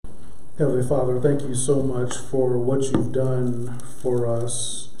Heavenly Father, thank you so much for what you've done for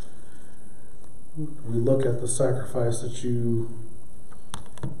us. We look at the sacrifice that you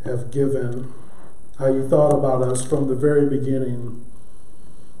have given, how you thought about us from the very beginning.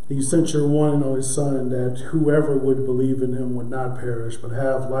 You sent your one and only Son that whoever would believe in him would not perish, but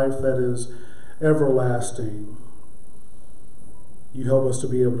have life that is everlasting. You help us to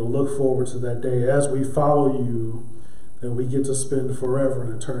be able to look forward to that day as we follow you, that we get to spend forever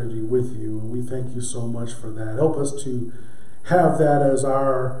in eternity with you. And we thank you so much for that. Help us to have that as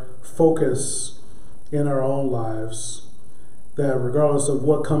our focus in our own lives, that regardless of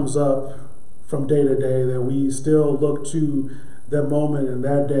what comes up from day to day, that we still look to that moment and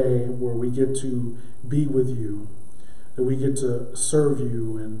that day where we get to be with you, that we get to serve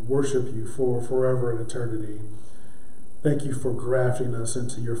you and worship you for forever in eternity. Thank you for grafting us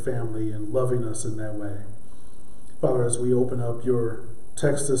into your family and loving us in that way. Father, as we open up your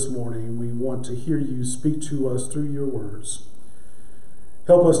text this morning, we want to hear you speak to us through your words.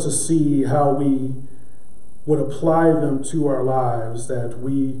 Help us to see how we would apply them to our lives, that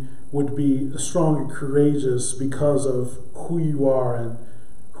we would be strong and courageous because of who you are and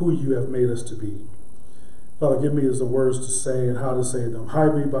who you have made us to be. Father, give me the words to say and how to say them.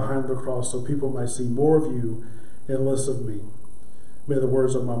 Hide me behind the cross so people might see more of you and less of me. May the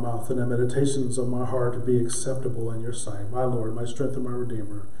words of my mouth and the meditations of my heart be acceptable in your sight, my Lord, my strength and my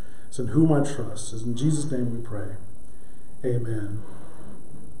Redeemer. It's in whom I trust. It's in Jesus' name we pray. Amen.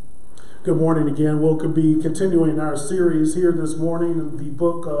 Good morning again. We'll be continuing our series here this morning in the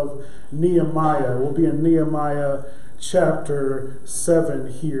book of Nehemiah. We'll be in Nehemiah chapter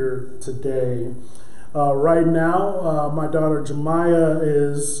 7 here today. Right now, my daughter Jemiah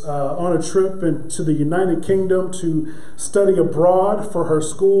is on a trip into the United Kingdom to study abroad for her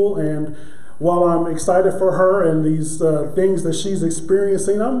school. And while I'm excited for her and these things that she's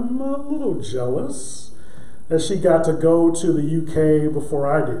experiencing, I'm a little jealous that she got to go to the UK before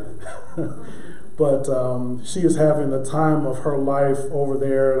I did. But she is having the time of her life over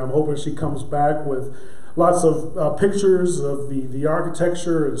there, and I'm hoping she comes back with lots of pictures of the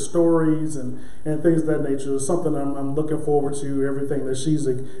architecture and stories and things of that nature. It's something I'm looking forward to, everything that she's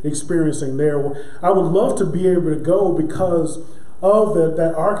experiencing there. Well, I would love to be able to go because of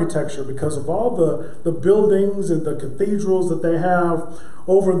that architecture, because of all the buildings and the cathedrals that they have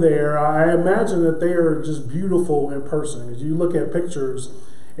over there. I imagine that they are just beautiful in person. As you look at pictures,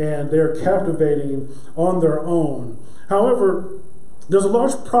 and they're captivating on their own. However, there's a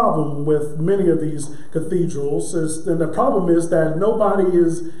large problem with many of these cathedrals, and the problem is that nobody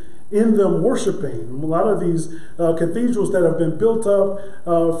is in them worshiping. A lot of these cathedrals that have been built up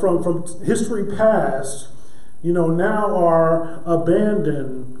from history past, now are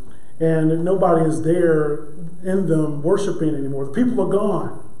abandoned, and nobody is there in them worshiping anymore. The people are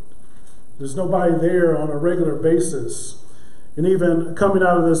gone. There's nobody there on a regular basis. And even coming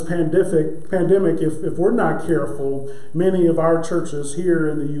out of this pandemic, if we're not careful, many of our churches here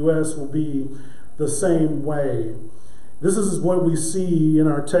in the U.S. will be the same way. This is what we see in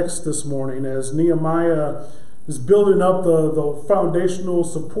our text this morning as Nehemiah is building up the foundational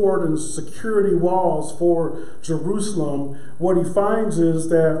support and security walls for Jerusalem. What he finds is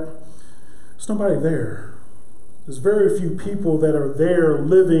that there's nobody there. There's very few people that are there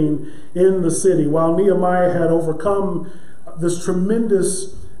living in the city. While Nehemiah had overcome this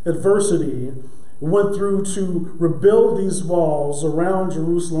tremendous adversity, went through to rebuild these walls around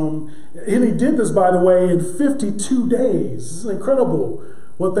Jerusalem. And he did this, by the way, in 52 days. This is incredible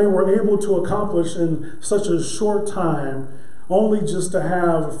what they were able to accomplish in such a short time, only just to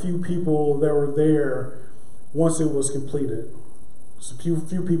have a few people that were there once it was completed. Just a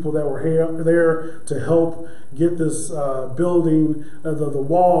few people that were there to help get this building, the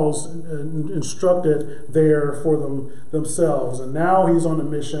walls instructed there for themselves. And now he's on a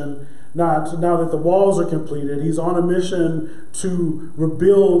mission, now that the walls are completed, he's on a mission to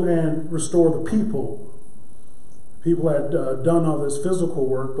rebuild and restore the people. People had done all this physical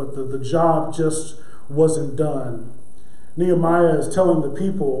work, but the job just wasn't done. Nehemiah is telling the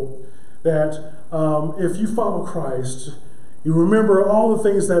people that if you follow Christ, you remember all the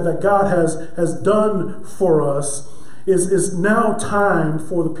things that God has done for us. Is now time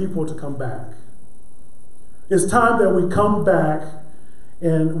for the people to come back. It's time that we come back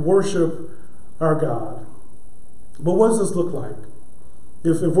and worship our God. But what does this look like?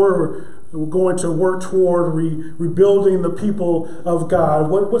 If we're going to work toward rebuilding the people of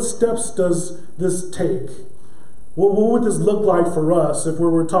God, what steps does this take? What would this look like for us if we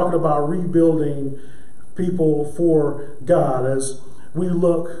were talking about rebuilding people for God? As we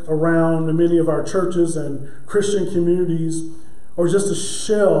look around in many of our churches and Christian communities, or just a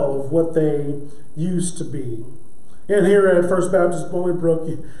shell of what they used to be. And here at First Baptist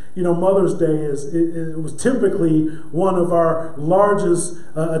Bolingbrook, Mother's Day it was typically one of our largest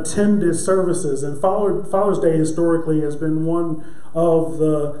attended services, and Father's Day historically has been one of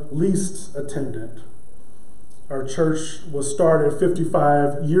the least attended. Our church was started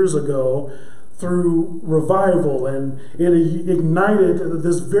 55 years ago through revival, and it ignited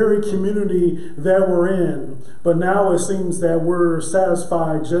this very community that we're in. But now it seems that we're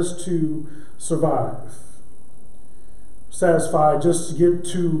satisfied just to survive. Satisfied just to get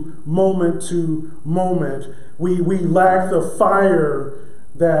to moment. We lack the fire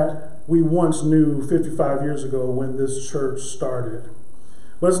that we once knew 55 years ago when this church started.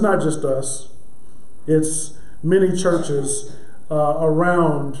 But it's not just us. It's many churches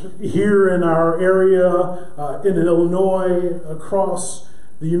around here in our area, in Illinois, across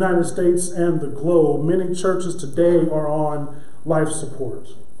the United States and the globe. Many churches today are on life support.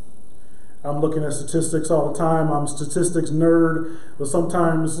 I'm looking at statistics all the time. I'm a statistics nerd, but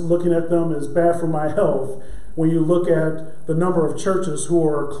sometimes looking at them is bad for my health when you look at the number of churches who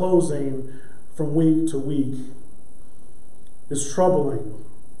are closing from week to week. It's troubling.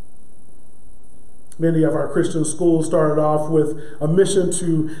 Many of our Christian schools started off with a mission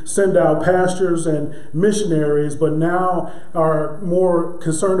to send out pastors and missionaries, but now are more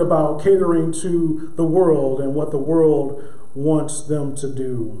concerned about catering to the world and what the world wants them to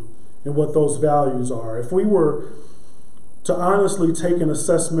do and what those values are. If we were to honestly take an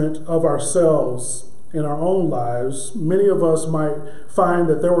assessment of ourselves in our own lives, many of us might find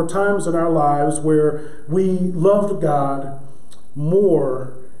that there were times in our lives where we loved God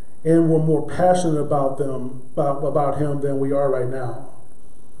more and were more passionate about Him than we are right now.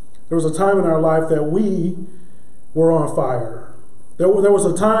 There was a time in our life that we were on fire. There was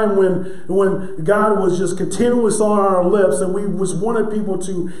a time when God was just continuously on our lips, and we just wanted people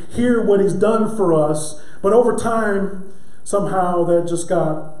to hear what He's done for us. But over time, somehow that just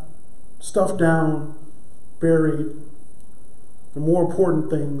got stuffed down, buried, and more important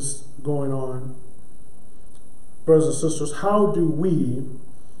things going on. Brothers and sisters, how do we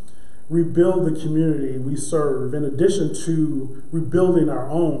rebuild the community we serve in addition to rebuilding our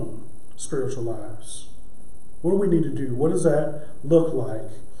own spiritual lives? What do we need to do? What does that look like?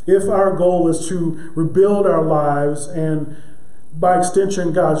 If our goal is to rebuild our lives and by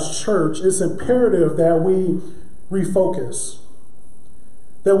extension God's church, it's imperative that we refocus,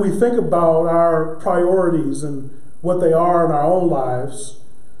 that we think about our priorities and what they are in our own lives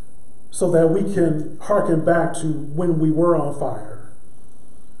so that we can hearken back to when we were on fire,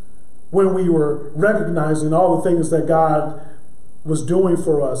 when we were recognizing all the things that God was doing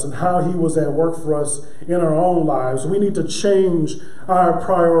for us and how He was at work for us in our own lives. We need to change our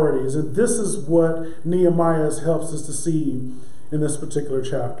priorities. And this is what Nehemiah helps us to see in this particular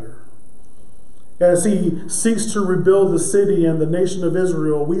chapter. As he seeks to rebuild the city and the nation of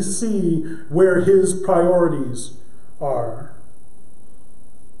Israel, we see where his priorities are.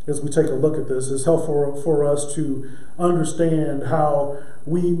 As we take a look at this, it's helpful for us to understand how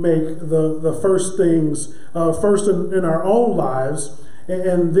we make the first things first in our own lives,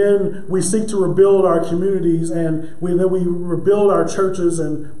 and then we seek to rebuild our communities, and then we rebuild our churches,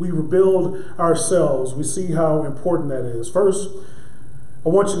 and we rebuild ourselves. We see how important that is. First, I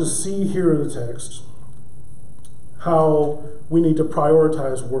want you to see here in the text how we need to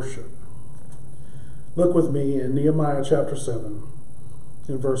prioritize worship. Look with me in Nehemiah chapter 7.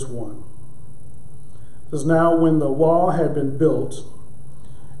 In verse 1. It says, "Now when the wall had been built,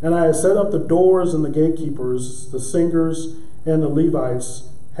 and I had set up the doors and the gatekeepers, the singers and the Levites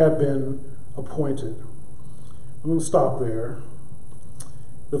had been appointed." I'm going to stop there.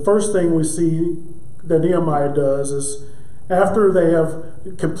 The first thing we see that Nehemiah does is, after they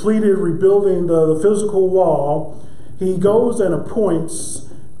have completed rebuilding the physical wall, he goes and appoints,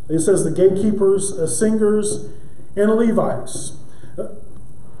 it says, the gatekeepers, singers, and the Levites.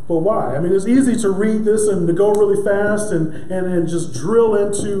 But why? I mean, it's easy to read this and to go really fast and just drill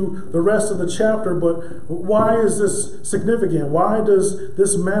into the rest of the chapter, but why is this significant? Why does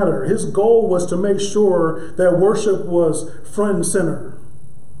this matter? His goal was to make sure that worship was front and center.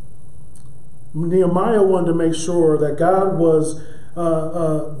 Nehemiah wanted to make sure that God was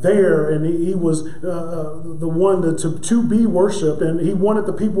there, and he was the one to be worshipped, and he wanted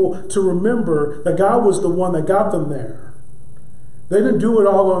the people to remember that God was the one that got them there. They didn't do it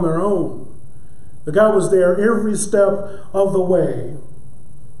all on their own. But God was there every step of the way.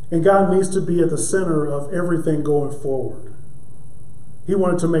 And God needs to be at the center of everything going forward. He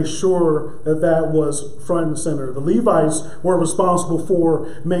wanted to make sure that that was front and center. The Levites were responsible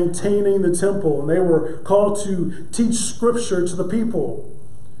for maintaining the temple, and they were called to teach scripture to the people.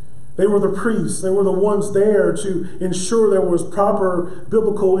 They were the priests. They were the ones there to ensure there was proper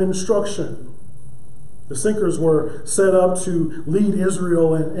biblical instruction. The singers were set up to lead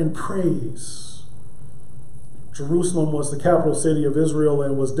Israel in praise. Jerusalem was the capital city of Israel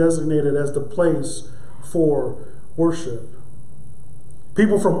and was designated as the place for worship.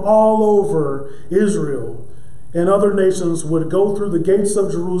 People from all over Israel and other nations would go through the gates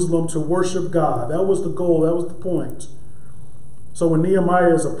of Jerusalem to worship God. That was the goal. That was the point. So when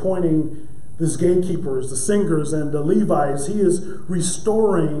Nehemiah is appointing these gatekeepers, the singers, and the Levites, he is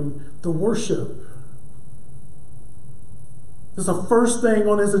restoring the worship. This is the first thing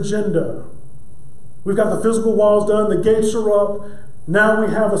on his agenda. We've got the physical walls done. The gates are up. Now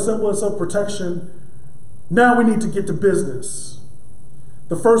we have a semblance of protection. Now we need to get to business.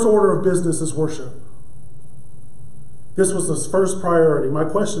 The first order of business is worship. This was his first priority. My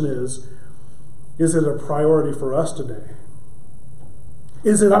question is it a priority for us today?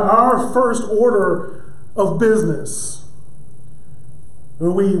 Is it our first order of business?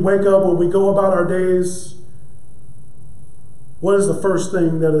 When we wake up, when we go about our days, what is the first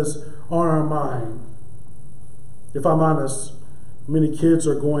thing that is on our mind? If I'm honest, many kids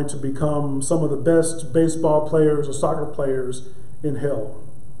are going to become some of the best baseball players or soccer players in hell.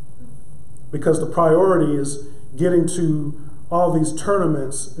 Because the priority is getting to all these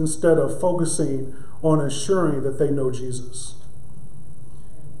tournaments instead of focusing on ensuring that they know Jesus.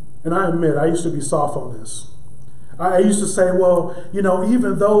 And I admit, I used to be soft on this. I used to say, well,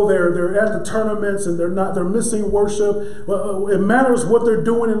 even though they're at the tournaments and they're missing worship, well, it matters what they're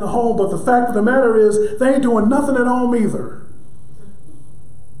doing in the home, but the fact of the matter is they ain't doing nothing at home either.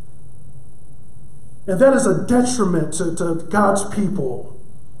 And that is a detriment to God's people.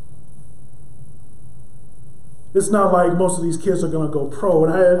 It's not like most of these kids are going to go pro.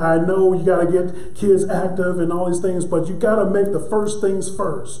 And I know you got to get kids active and all these things, but you got to make the first things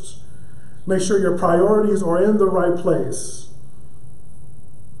first. Make sure your priorities are in the right place.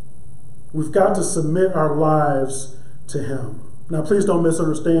 We've got to submit our lives to Him. Now, please don't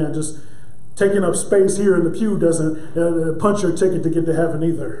misunderstand. Just taking up space here in the pew doesn't punch your ticket to get to heaven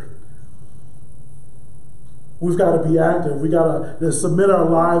either. We've got to be active. We've got to submit our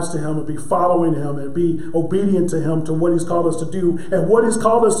lives to Him and be following Him and be obedient to Him, to what He's called us to do. And what He's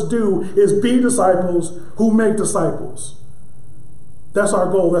called us to do is be disciples who make disciples. That's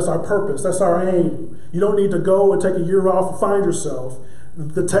our goal. That's our purpose. That's our aim. You don't need to go and take a year off and find yourself.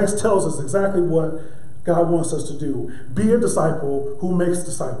 The text tells us exactly what God wants us to do. Be a disciple who makes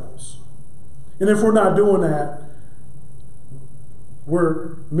disciples. And if we're not doing that,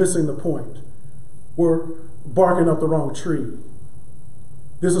 we're missing the point. We're barking up the wrong tree.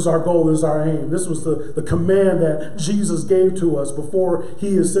 This is our goal. This is our aim. This was the command that Jesus gave to us before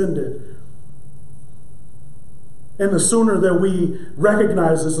He ascended. And the sooner that we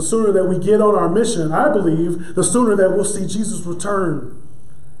recognize this, the sooner that we get on our mission, I believe, the sooner that we'll see Jesus return.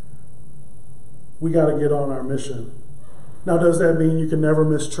 We got to get on our mission. Now, does that mean you can never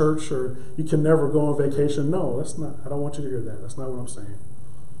miss church or you can never go on vacation? No, that's not. I don't want you to hear that. That's not what I'm saying.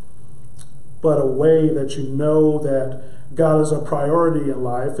 But a way that you know that God is a priority in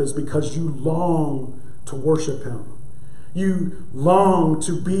life is because you long to worship Him. You long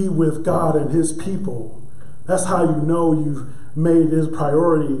to be with God and His people. That's how you know you've made His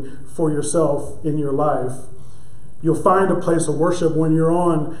priority for yourself in your life. You'll find a place of worship when you're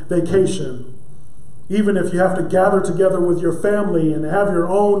on vacation. Even if you have to gather together with your family and have your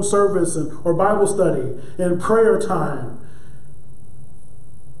own service or Bible study and prayer time,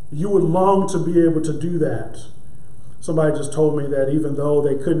 you would long to be able to do that. Somebody just told me that even though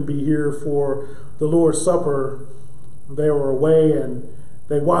they couldn't be here for the Lord's Supper, they were away and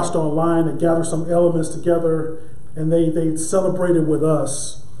they watched online and gathered some elements together and they celebrated with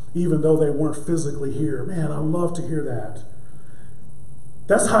us even though they weren't physically here. Man, I love to hear that.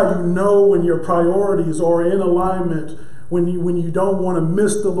 That's how you know when your priorities are in alignment, when you don't want to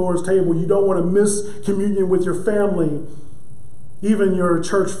miss the Lord's table, you don't want to miss communion with your family, even your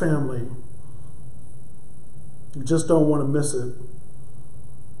church family. You just don't want to miss it.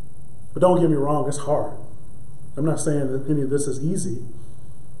 But don't get me wrong, it's hard. I'm not saying that any of this is easy,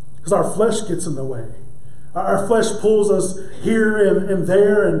 because our flesh gets in the way. Our flesh pulls us here and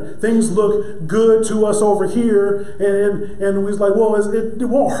there, and things look good to us over here, and we're like, well, it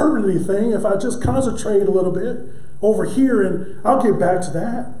won't hurt anything if I just concentrate a little bit over here, and I'll get back to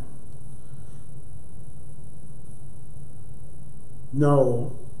that.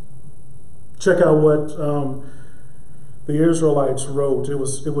 No. Check out what the Israelites wrote, it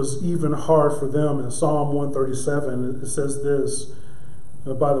was even hard for them. In Psalm 137, it says this,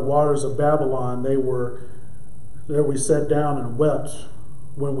 by the waters of Babylon, there we sat down and wept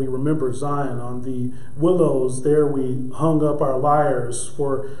when we remembered Zion. On the willows, there we hung up our lyres,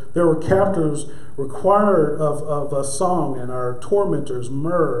 for there were captives required of us song, and our tormentors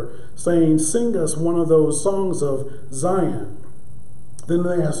myrrh, saying, sing us one of those songs of Zion. Then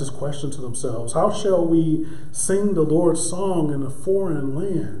they asked this question to themselves, how shall we sing the Lord's song in a foreign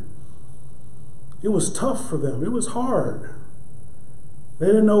land? It was tough for them. It was hard. They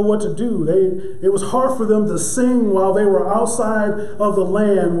didn't know what to do. It was hard for them to sing while they were outside of the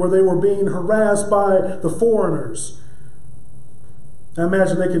land where they were being harassed by the foreigners. I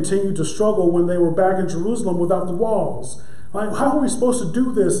imagine they continued to struggle when they were back in Jerusalem without the walls. Like, how are we supposed to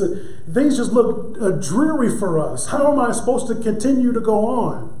do this? Things just look dreary for us. How am I supposed to continue to go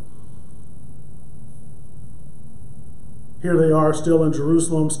on? Here they are still in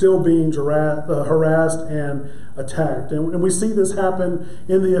Jerusalem, still being harassed and attacked. And we see this happen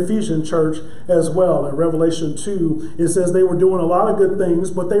in the Ephesian church as well. In Revelation 2, it says they were doing a lot of good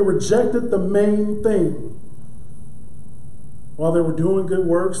things, but they rejected the main thing. While they were doing good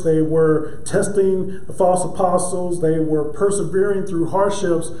works, they were testing the false apostles, they were persevering through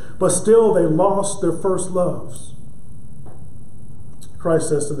hardships, but still they lost their first loves. Christ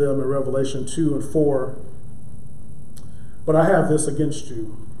says to them in Revelation 2 and 4, but I have this against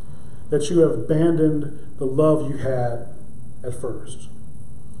you, that you have abandoned the love you had at first.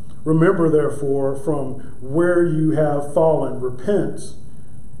 Remember, therefore, from where you have fallen, repent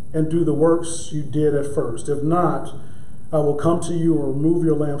and do the works you did at first. If not, I will come to you and remove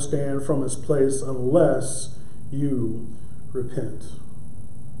your lampstand from its place unless you repent.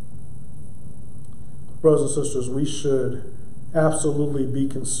 Brothers and sisters, we should absolutely be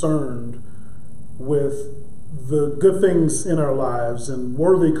concerned with the good things in our lives and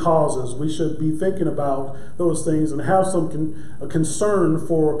worthy causes. We should be thinking about those things and have some concern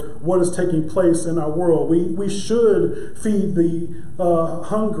for what is taking place in our world. We should feed the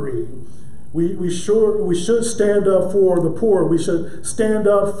hungry. We should stand up for the poor. We should stand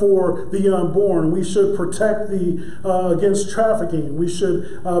up for the unborn. We should protect against trafficking. We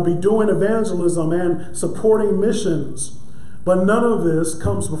should be doing evangelism and supporting missions. But none of this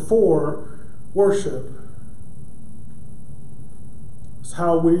comes before worship. It's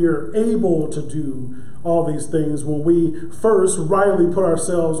how we are able to do all these things when we first rightly put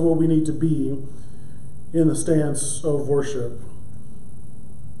ourselves where we need to be in the stance of worship.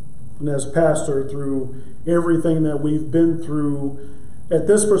 And as pastor, through everything that we've been through at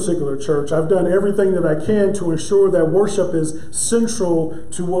this particular church, I've done everything that I can to ensure that worship is central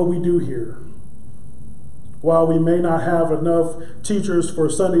to what we do here. While we may not have enough teachers for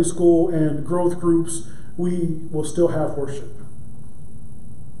Sunday school and growth groups, we will still have worship.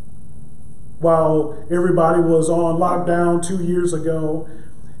 While everybody was on lockdown 2 years ago,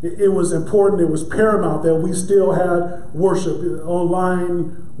 it was important, it was paramount that we still had worship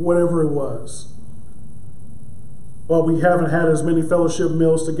online, whatever it was. While we haven't had as many fellowship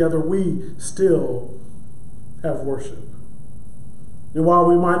meals together, we still have worship. And while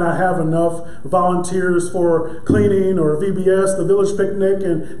we might not have enough volunteers for cleaning or VBS, the village picnic,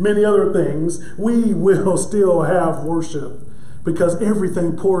 and many other things, we will still have worship because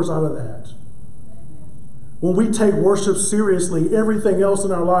everything pours out of that. When we take worship seriously, everything else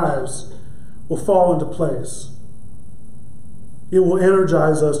in our lives will fall into place. It will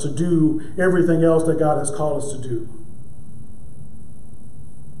energize us to do everything else that God has called us to do.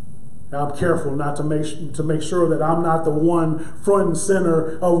 Now, I'm careful not to make sure that I'm not the one front and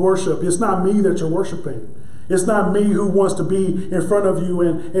center of worship. It's not me that you're worshiping. It's not me who wants to be in front of you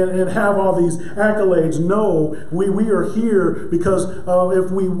and have all these accolades. No, we are here because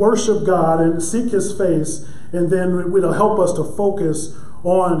if we worship God and seek His face, and then it'll help us to focus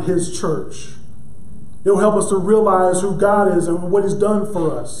on His church. It'll help us to realize who God is and what He's done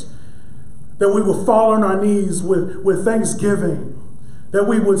for us. That we will fall on our knees with thanksgiving. That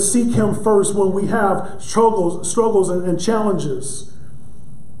we would seek Him first when we have struggles and challenges.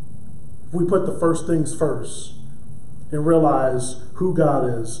 We put the first things first and realize who God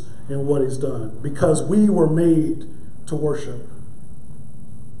is and what He's done. Because we were made to worship.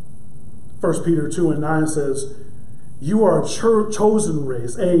 1 Peter 2 and 9 says, you are a chosen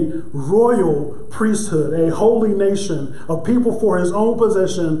race, a royal priesthood, a holy nation, a people for His own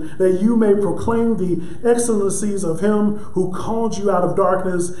possession, that you may proclaim the excellencies of Him who called you out of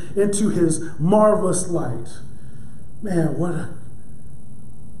darkness into His marvelous light. Man,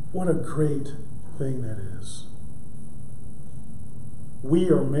 what a great thing that is. We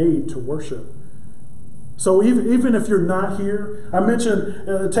are made to worship. So even if you're not here, I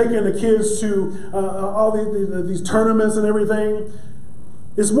mentioned taking the kids to all these tournaments and everything.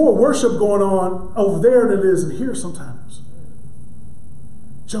 It's more worship going on over there than it is in here sometimes.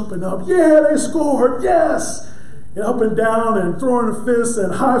 Jumping up, yeah, they scored, yes! And up and down and throwing a fist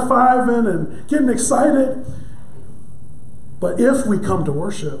and high-fiving and getting excited. But if we come to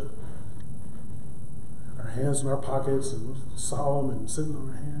worship, our hands in our pockets and solemn and sitting on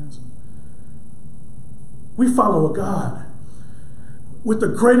our hands, we follow a God with the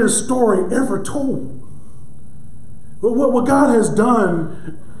greatest story ever told. What God has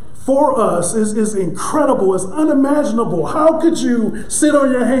done for us is incredible, is unimaginable. How could you sit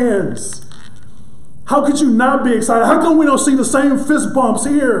on your hands? How could you not be excited? How come we don't see the same fist bumps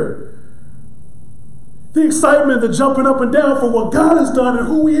here? The excitement, the jumping up and down for what God has done and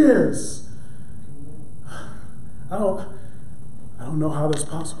who He is. I don't know how that's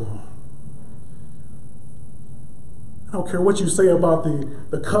possible. I don't care what you say about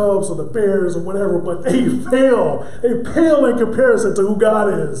the Cubs or the Bears or whatever, but they fail. They pale in comparison to who God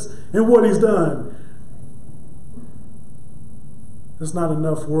is and what He's done. There's not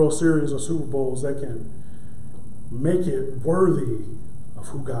enough World Series or Super Bowls that can make it worthy of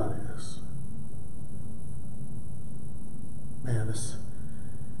who God is. Man,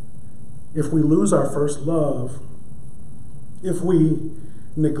 if we lose our first love, if we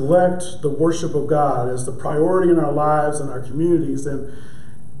neglect the worship of God as the priority in our lives and our communities, then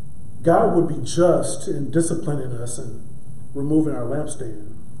God would be just in disciplining us and removing our lampstand.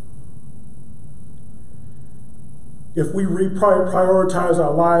 If we reprioritize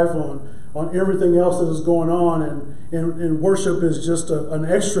our life on everything else that is going on and worship is just an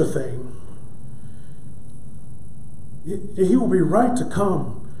extra thing, He will be right to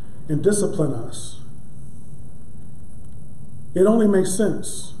come and discipline us. It only makes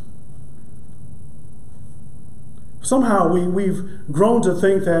sense. Somehow we've grown to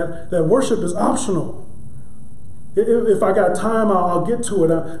think that worship is optional. If I got time, I'll get to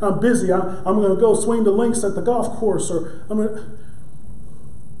it. I'm busy. I'm going to go swing the links at the golf course. Or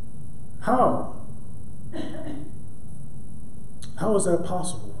How? How is that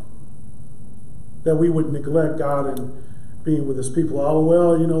possible? That we would neglect God and being with His people. Oh,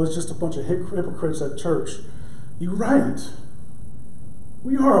 well, it's just a bunch of hypocrites at church. You're right.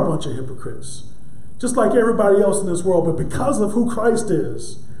 We are a bunch of hypocrites, just like everybody else in this world, but because of who Christ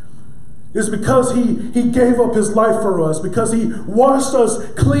is. It's because He gave up His life for us, because He washed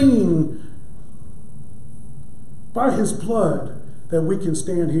us clean by His blood, that we can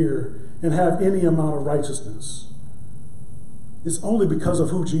stand here and have any amount of righteousness. It's only because of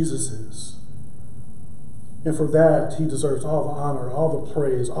who Jesus is. And for that, He deserves all the honor, all the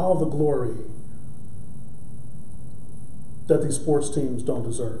praise, all the glory that these sports teams don't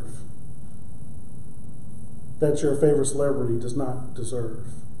deserve, that your favorite celebrity does not deserve.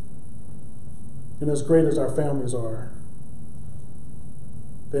 And as great as our families are,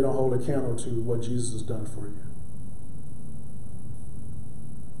 they don't hold a candle to what Jesus has done for you.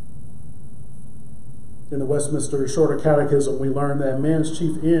 In the Westminster Shorter Catechism, we learn that man's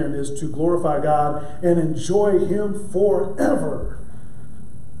chief end is to glorify God and enjoy Him forever.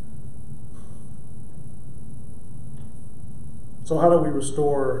 So how do we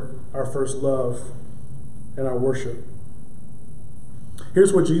restore our first love and our worship?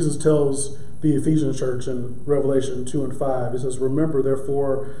 Here's what Jesus tells the Ephesian church in Revelation 2 and 5. He says, "Remember,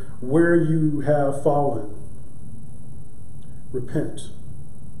 therefore, where you have fallen, repent,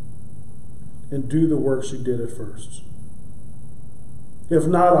 and do the works you did at first. If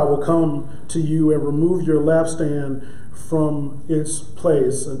not, I will come to you and remove your lampstand from its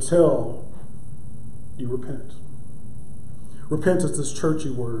place until you repent." Repent is this churchy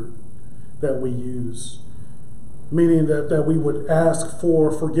word that we use, meaning that we would ask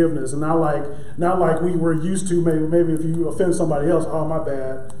for forgiveness, and not like we were used to. Maybe if you offend somebody else, oh, my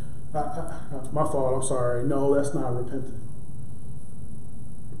bad, my fault, I'm sorry. No, that's not repenting.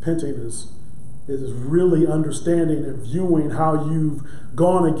 Repenting is really understanding and viewing how you've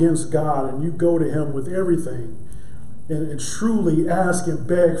gone against God, and you go to Him with everything and truly ask and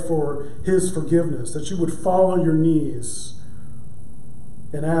beg for His forgiveness, that you would fall on your knees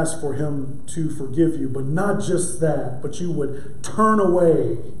and ask for Him to forgive you. But not just that, but you would turn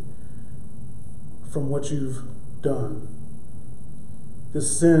away from what you've done.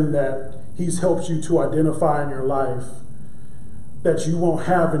 This sin that He's helped you to identify in your life, that you won't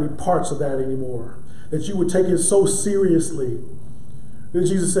have any parts of that anymore. That you would take it so seriously. Then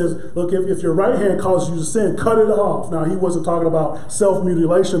Jesus says, look, if your right hand causes you to sin, cut it off. Now, He wasn't talking about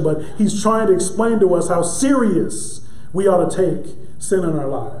self-mutilation, but He's trying to explain to us how serious we ought to take sin in our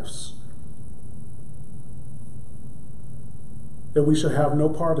lives. that we should have no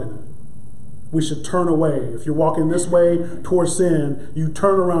part in it. We should turn away. If you're walking this way towards sin, you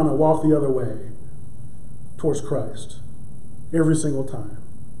turn around and walk the other way towards Christ every single time.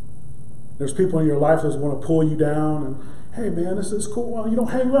 There's people in your life that want to pull you down and, hey man, this is cool. Well, you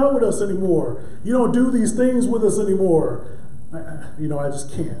don't hang out with us anymore. You don't do these things with us anymore. I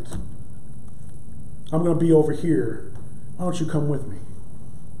just can't. I'm going to be over here. Why don't you come with me?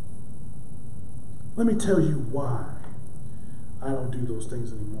 Let me tell you why I don't do those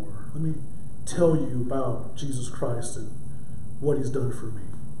things anymore. Let me tell you about Jesus Christ and what he's done for me,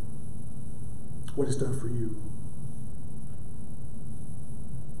 what he's done for you.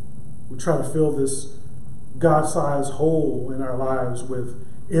 We try to fill this God-sized hole in our lives with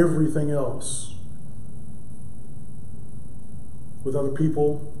everything else, with other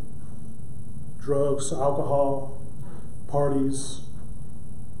people, drugs, alcohol, parties,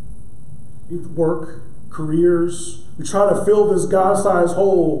 work, careers. We try to fill this God-sized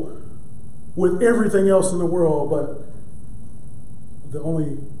hole with everything else in the world, but the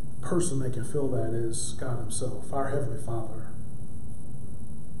only person that can fill that is God himself, our Heavenly Father.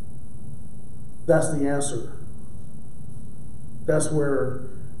 That's the answer. That's where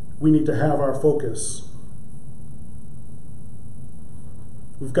we need to have our focus.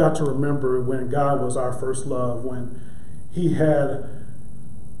 We've got to remember when God was our first love, when he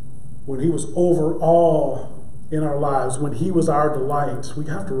was over all in our lives, when he was our delight. We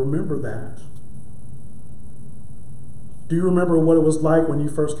have to remember that. Do you remember what it was like when you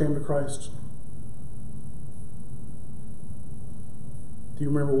first came to Christ? Do you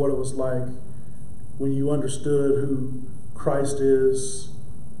remember what it was like when you understood who Christ is?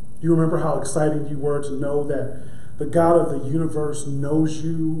 Do you remember how excited you were to know that the God of the universe knows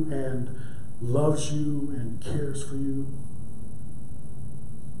you and loves you and cares for you?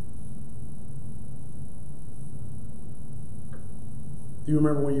 Do you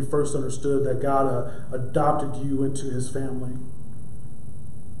remember when you first understood that God adopted you into his family?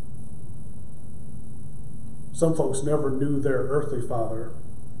 Some folks never knew their earthly father,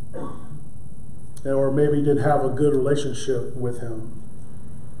 or maybe didn't have a good relationship with him.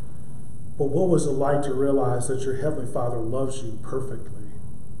 But what was it like to realize that your Heavenly Father loves you perfectly?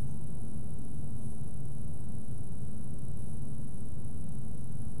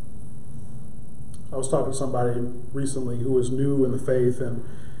 I was talking to somebody recently who was new in the faith, and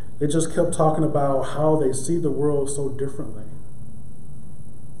they just kept talking about how they see the world so differently.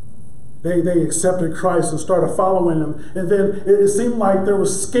 They accepted Christ and started following him, and then it seemed like there were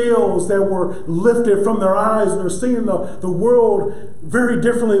scales that were lifted from their eyes, and they're seeing the world very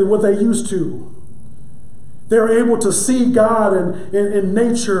differently than what they used to. They're able to see God in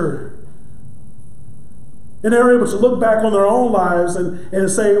nature. And they're able to look back on their own lives and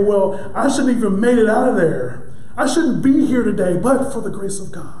say, well, I shouldn't even made it out of there. I shouldn't be here today, but for the grace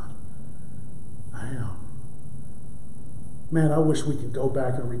of God, I am. Man, I wish we could go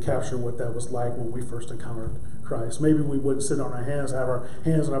back and recapture what that was like when we first encountered Christ. Maybe we wouldn't sit on our hands, have our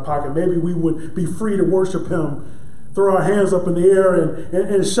hands in our pocket. Maybe we would be free to worship him, throw our hands up in the air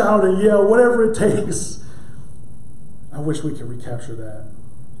and shout and yell, whatever it takes. I wish we could recapture that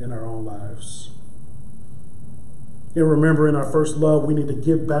in our own lives. And remember, in our first love, we need to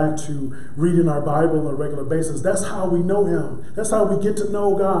get back to reading our Bible on a regular basis. That's how we know him. That's how we get to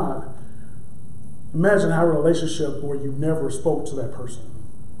know God. Imagine having a relationship where you never spoke to that person.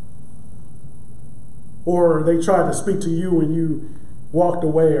 Or they tried to speak to you and you walked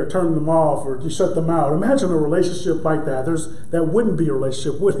away or turned them off or you shut them out. Imagine a relationship like that. That wouldn't be a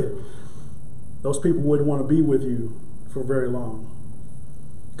relationship, would it? Those people wouldn't want to be with you for very long.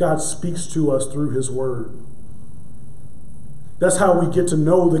 God speaks to us through his word. That's how we get to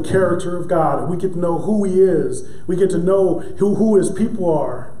know the character of God. We get to know who he is. We get to know who his people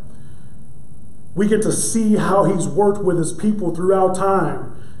are. We get to see how he's worked with his people throughout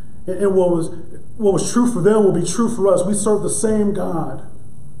time. And what was true for them will be true for us. We serve the same God.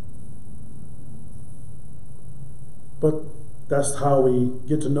 But that's how we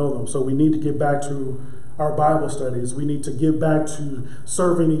get to know them. So we need to get back to our Bible studies. We need to get back to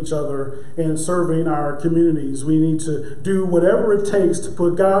serving each other and serving our communities. We need to do whatever it takes to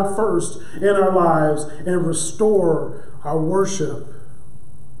put God first in our lives and restore our worship.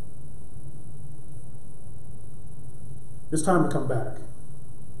 It's time to come back.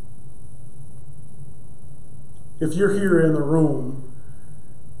 If you're here in the room,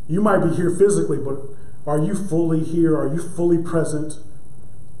 you might be here physically, but are you fully here? Are you fully present?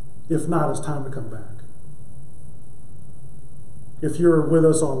 If not, it's time to come back. If you're with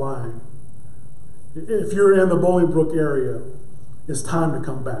us online, if you're in the Bolingbrook area, it's time to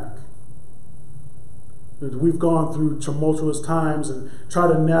come back. We've gone through tumultuous times and try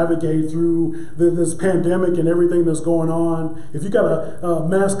to navigate through this pandemic and everything that's going on. If you got to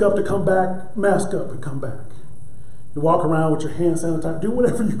mask up to come back, mask up and come back. You walk around with your hand sanitizer, do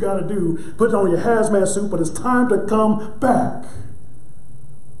whatever you got to do, put on your hazmat suit, but it's time to come back.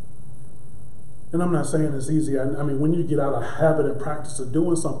 And I'm not saying it's easy. I mean, when you get out of habit and practice of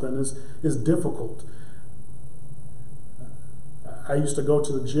doing something, it's difficult. I used to go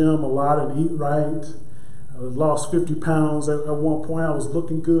to the gym a lot and eat right. I lost 50 pounds at one point. I was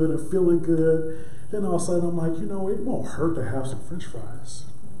looking good and feeling good. Then all of a sudden I'm like, it won't hurt to have some French fries.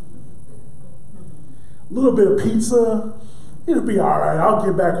 A little bit of pizza, it'll be all right. I'll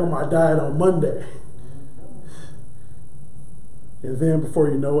get back on my diet on Monday. And then before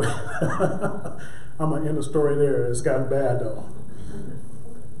you know it, I'm going to end the story there. It's gotten bad though.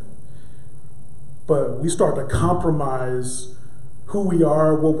 But we start to compromise who we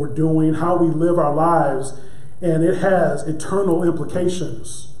are, what we're doing, how we live our lives, and it has eternal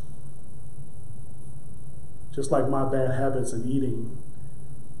implications. Just like my bad habits in eating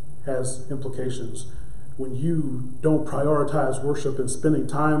has implications. When you don't prioritize worship and spending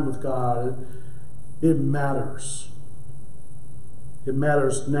time with God, it matters. It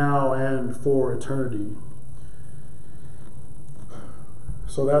matters now and for eternity.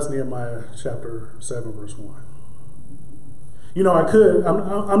 So that's Nehemiah chapter 7, verse 1. I'm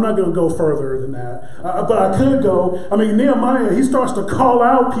not going to go further than that. But I could go. Nehemiah, he starts to call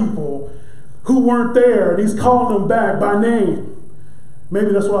out people who weren't there, and he's calling them back by name.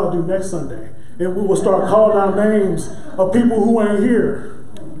 Maybe that's what I'll do next Sunday. And we will start calling out names of people who ain't here.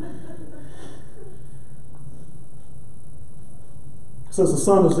 It says the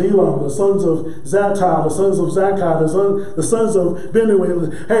son of Elam, the sons of Zatai, the sons of Zakai, the sons of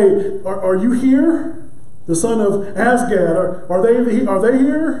Benuel. Hey, are you here? The son of Asgad, are they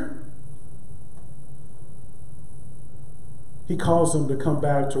here? He calls them to come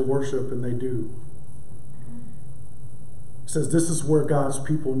back to worship, and they do. He says this is where God's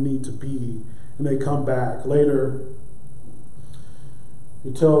people need to be, and they come back. Later,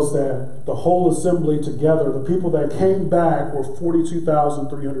 it tells that the whole assembly together, the people that came back, were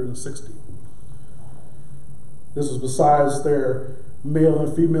 42,360. This is besides their male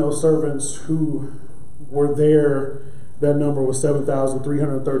and female servants who were there. That number was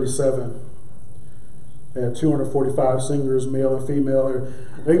 7,337. They had 245 singers, male and female.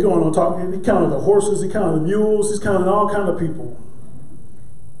 They going on top. He counted the horses, he counted the mules, he's counting all kind of people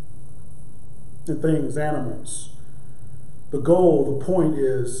and things, animals. The goal, the point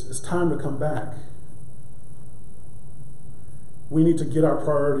is, it's time to come back. We need to get our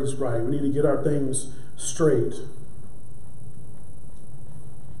priorities right. We need to get our things straight.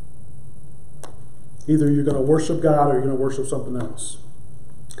 Either you're going to worship God or you're going to worship something else.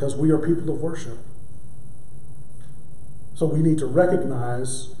 Because we are people of worship. So we need to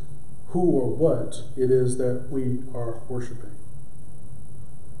recognize who or what it is that we are worshiping.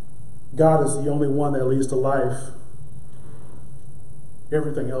 God is the only one that leads to life.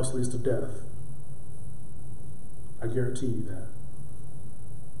 Everything else leads to death. I guarantee you that.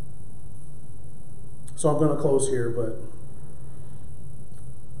 So I'm going to close here, but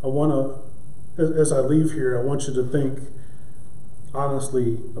I want to, as I leave here, I want you to think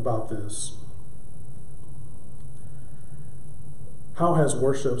honestly about this. How has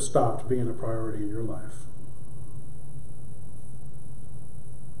worship stopped being a priority in your life?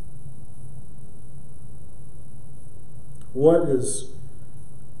 What is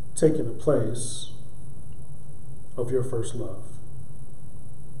taking the place of your first love?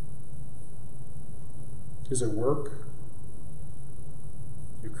 Is it work?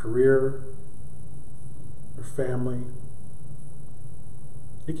 Your career? Your family?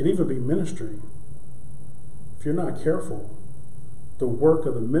 It can even be ministry. If you're not careful, the work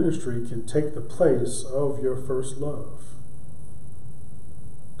of the ministry can take the place of your first love.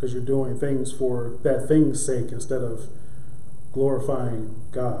 Because you're doing things for that thing's sake instead of glorifying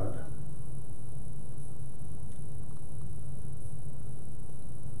God.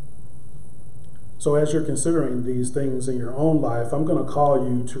 So as you're considering these things in your own life, I'm going to call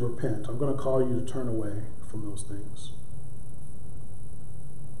you to repent. I'm going to call you to turn away from those things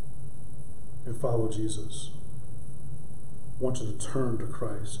and follow Jesus. I want you to turn to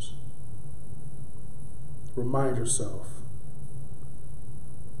Christ. Remind yourself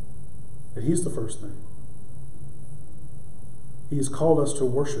that He's the first thing. He has called us to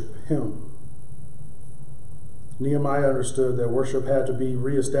worship Him. Nehemiah understood that worship had to be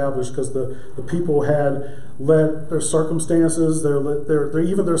reestablished because the people had let their circumstances,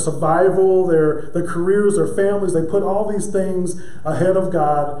 even their survival, their careers, their families, they put all these things ahead of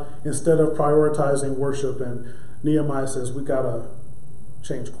God instead of prioritizing worship. And Nehemiah says, we got to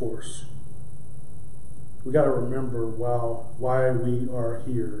change course. We got to remember why we are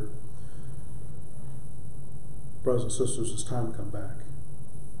here. Brothers and sisters, it's time to come back.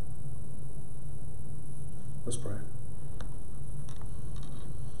 Let's pray.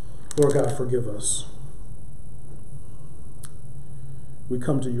 Lord God, forgive us. We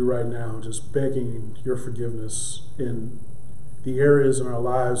come to you right now just begging your forgiveness in the areas in our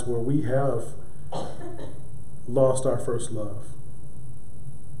lives where we have lost our first love.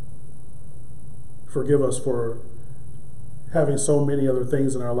 Forgive us for having so many other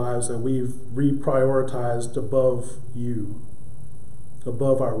things in our lives that we've reprioritized above you,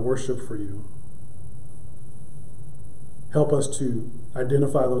 above our worship for you. Help us to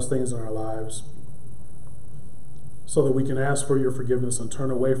identify those things in our lives so that we can ask for your forgiveness and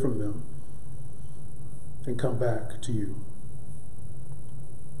turn away from them and come back to you.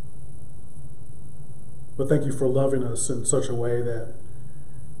 But thank you for loving us in such a way that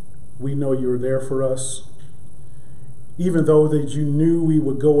we know you are there for us. Even though that you knew we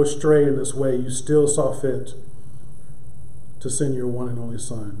would go astray in this way, you still saw fit to send your one and only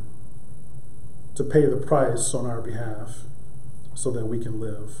Son to pay the price on our behalf so that we can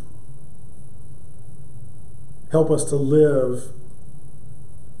live. Help us to live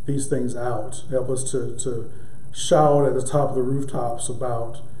these things out. Help us to shout at the top of the rooftops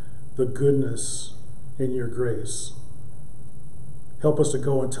about the goodness in your grace. Help us to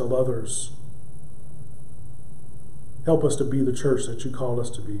go and tell others. Help us to be the church that you called us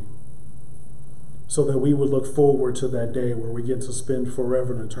to be, so that we would look forward to that day where we get to spend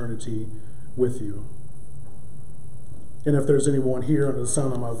forever in eternity with you. And if there's anyone here under the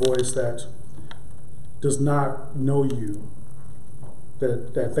sound of my voice that does not know you,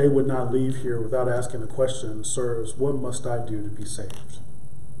 that they would not leave here without asking the question, sirs, what must I do to be saved?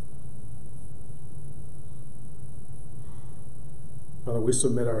 Father, we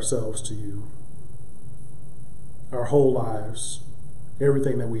submit ourselves to you. Our whole lives,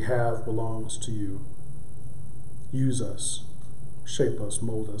 everything that we have belongs to you. Use us, shape us,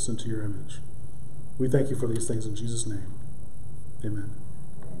 mold us into your image. We thank you for these things in Jesus' name. Amen.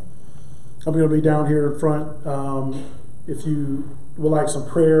 I'm going to be down here in front. If you would like some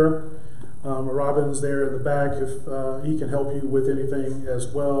prayer, Robin's there in the back if he can help you with anything as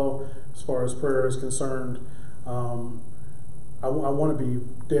well as far as prayer is concerned. I want to be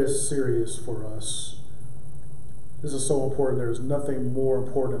dead serious for us. This is so important. There's nothing more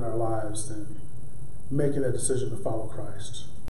important in our lives than making a decision to follow Christ.